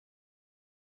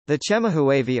The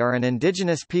Chemehuevi are an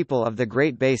indigenous people of the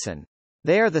Great Basin.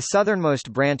 They are the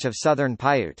southernmost branch of Southern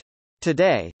Paiute.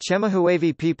 Today,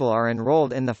 Chemehuevi people are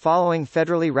enrolled in the following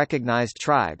federally recognized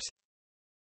tribes: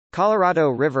 Colorado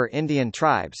River Indian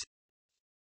Tribes,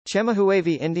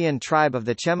 Chemehuevi Indian Tribe of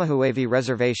the Chemehuevi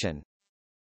Reservation,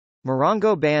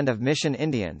 Morongo Band of Mission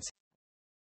Indians,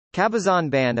 Cabazon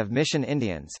Band of Mission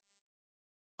Indians,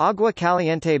 Agua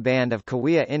Caliente Band of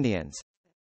Cahuilla Indians,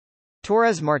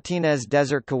 Torres Martinez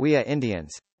Desert Cahuilla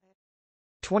Indians,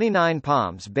 29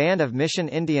 Palms Band of Mission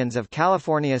Indians of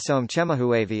California. Some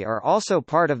Chemehuevi are also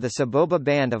part of the Saboba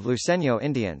Band of Luceño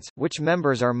Indians, which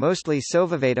members are mostly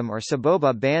Sovavetum or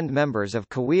Saboba Band members of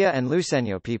Cahuilla and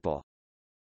Luceño people.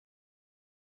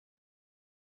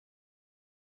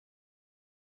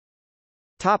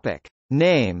 Topic.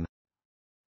 Name.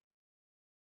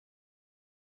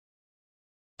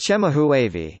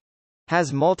 Chemehuevi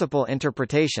has multiple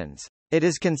interpretations. It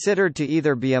is considered to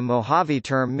either be a Mojave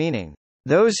term meaning,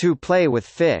 those who play with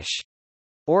fish,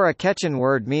 or a Quechan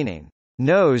word meaning,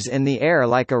 nose in the air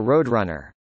like a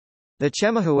roadrunner. The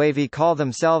Chemehuevi call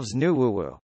themselves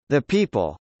Nuwuwu, the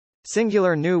people,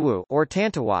 singular Nuwu, or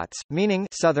Tantawats, meaning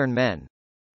southern men.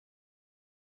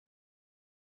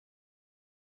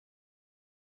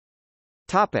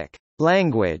 Topic.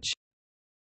 Language.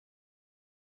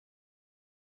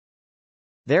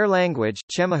 Their language,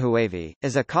 Chemehuevi,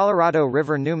 is a Colorado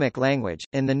River Numic language,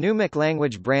 in the Numic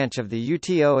language branch of the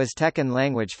Uto-Aztecan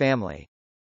language family.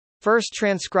 First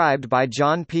transcribed by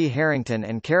John P. Harrington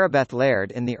and Carabeth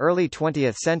Laird in the early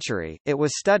 20th century, it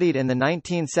was studied in the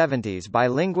 1970s by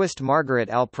linguist Margaret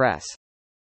L. Press,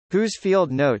 whose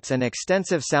field notes and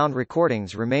extensive sound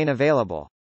recordings remain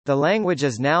available. The language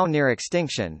is now near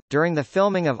extinction. During the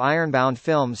filming of Ironbound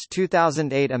Films'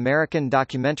 2008 American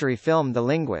documentary film The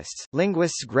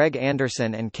linguists Greg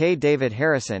Anderson and K. David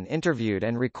Harrison interviewed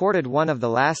and recorded one of the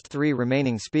last three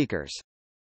remaining speakers.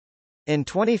 In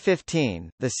 2015,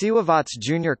 the Siwavats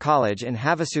Junior College in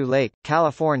Havasu Lake,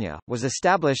 California, was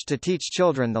established to teach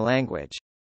children the language.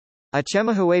 A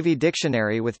Chemehuevi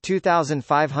dictionary with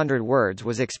 2,500 words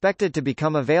was expected to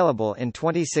become available in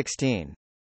 2016.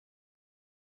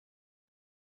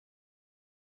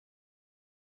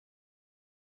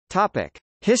 Topic: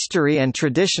 History and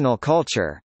traditional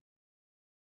culture.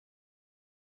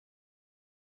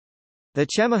 The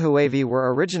Chemehuevi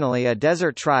were originally a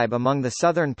desert tribe among the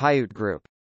Southern Paiute group.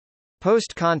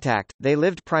 Post-contact, they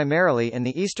lived primarily in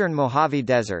the eastern Mojave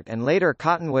Desert and later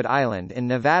Cottonwood Island in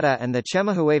Nevada and the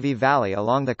Chemehuevi Valley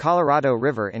along the Colorado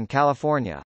River in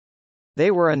California.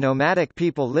 They were a nomadic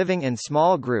people living in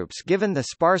small groups given the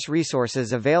sparse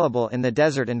resources available in the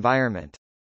desert environment.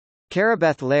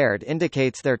 Carabeth Laird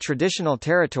indicates their traditional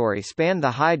territory spanned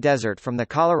the high desert from the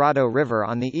Colorado River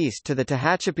on the east to the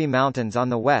Tehachapi Mountains on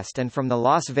the west and from the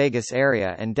Las Vegas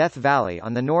area and Death Valley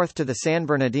on the north to the San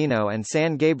Bernardino and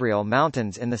San Gabriel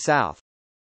Mountains in the south.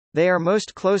 They are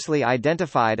most closely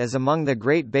identified as among the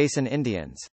Great Basin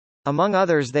Indians. Among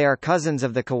others, they are cousins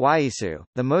of the Kawaiisu.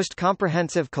 The most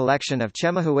comprehensive collection of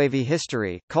Chemehuevi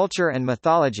history, culture and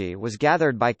mythology was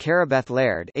gathered by Carabeth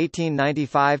Laird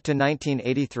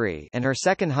 (1895–1983) and her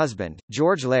second husband,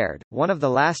 George Laird, one of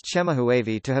the last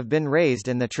Chemehuevi to have been raised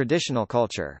in the traditional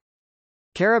culture.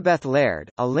 Carabeth Laird,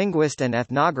 a linguist and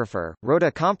ethnographer, wrote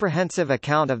a comprehensive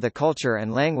account of the culture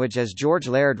and language as George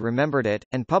Laird remembered it,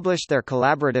 and published their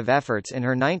collaborative efforts in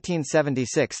her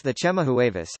 1976 The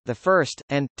Chemehuevis, the first,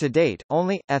 and, to date,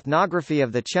 only, ethnography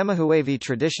of the Chemehuevi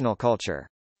traditional culture.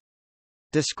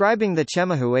 Describing the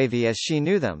Chemehuevi as she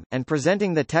knew them, and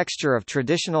presenting the texture of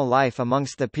traditional life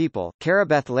amongst the people,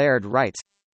 Carabeth Laird writes,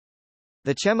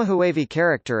 the Chemehuevi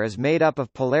character is made up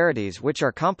of polarities which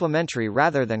are complementary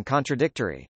rather than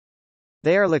contradictory.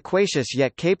 They are loquacious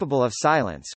yet capable of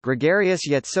silence, gregarious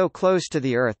yet so close to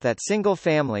the earth that single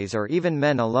families or even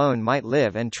men alone might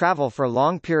live and travel for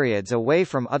long periods away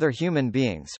from other human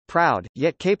beings, proud,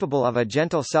 yet capable of a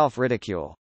gentle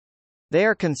self-ridicule. They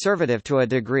are conservative to a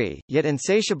degree, yet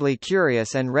insatiably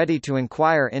curious and ready to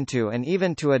inquire into and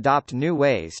even to adopt new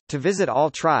ways, to visit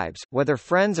all tribes, whether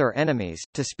friends or enemies,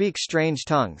 to speak strange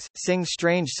tongues, sing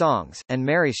strange songs, and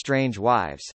marry strange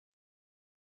wives.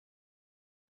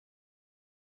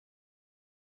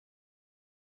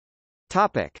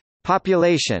 Topic: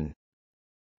 Population.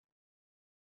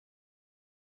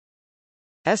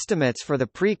 Estimates for the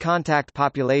pre-contact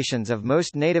populations of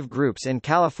most native groups in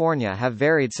California have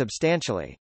varied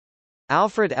substantially.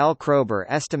 Alfred L. Kroeber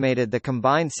estimated the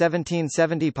combined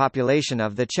 1770 population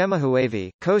of the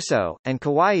Chemehuevi, Koso, and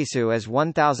Kawaiisu as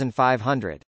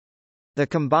 1,500. The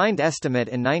combined estimate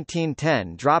in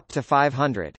 1910 dropped to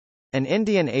 500. An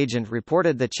Indian agent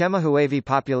reported the Chemehuevi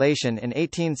population in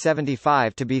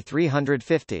 1875 to be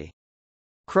 350.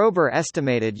 Kroeber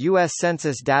estimated U.S.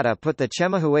 Census data put the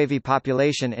Chemehuevi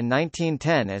population in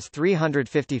 1910 as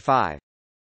 355.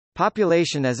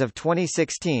 Population as of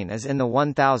 2016 is in the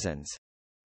 1,000s.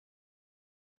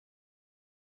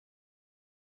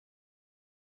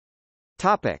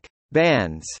 Topic: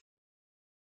 Bands.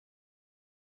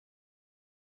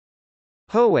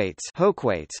 Hoquates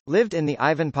lived in the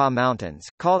Ivanpah Mountains,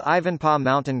 called Ivanpah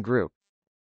Mountain Group.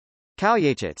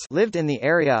 Calyachits lived in the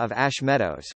area of Ash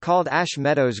Meadows, called Ash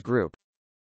Meadows Group.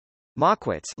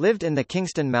 Moquits lived in the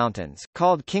Kingston Mountains,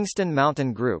 called Kingston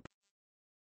Mountain Group.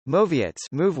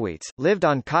 Movewites lived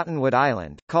on Cottonwood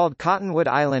Island, called Cottonwood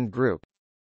Island Group.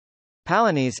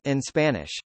 Palanese in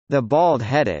Spanish, the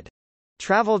bald-headed,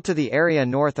 traveled to the area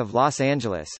north of Los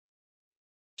Angeles.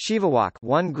 Shivawak,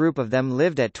 one group of them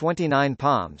lived at 29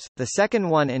 Palms, the second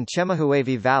one in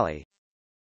Chemehuevi Valley.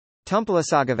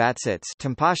 Tumpasagawatsits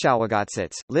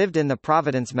lived in the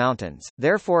Providence Mountains,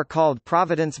 therefore called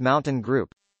Providence Mountain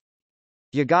Group.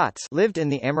 Yagats lived in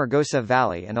the Amargosa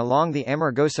Valley and along the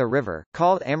Amargosa River,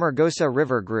 called Amargosa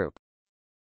River Group.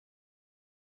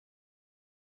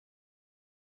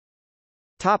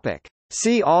 Topic.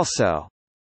 See also: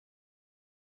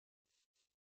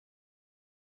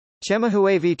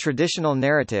 Chemehuevi traditional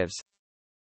narratives,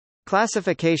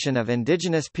 classification of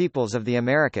indigenous peoples of the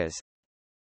Americas,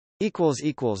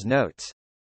 == Notes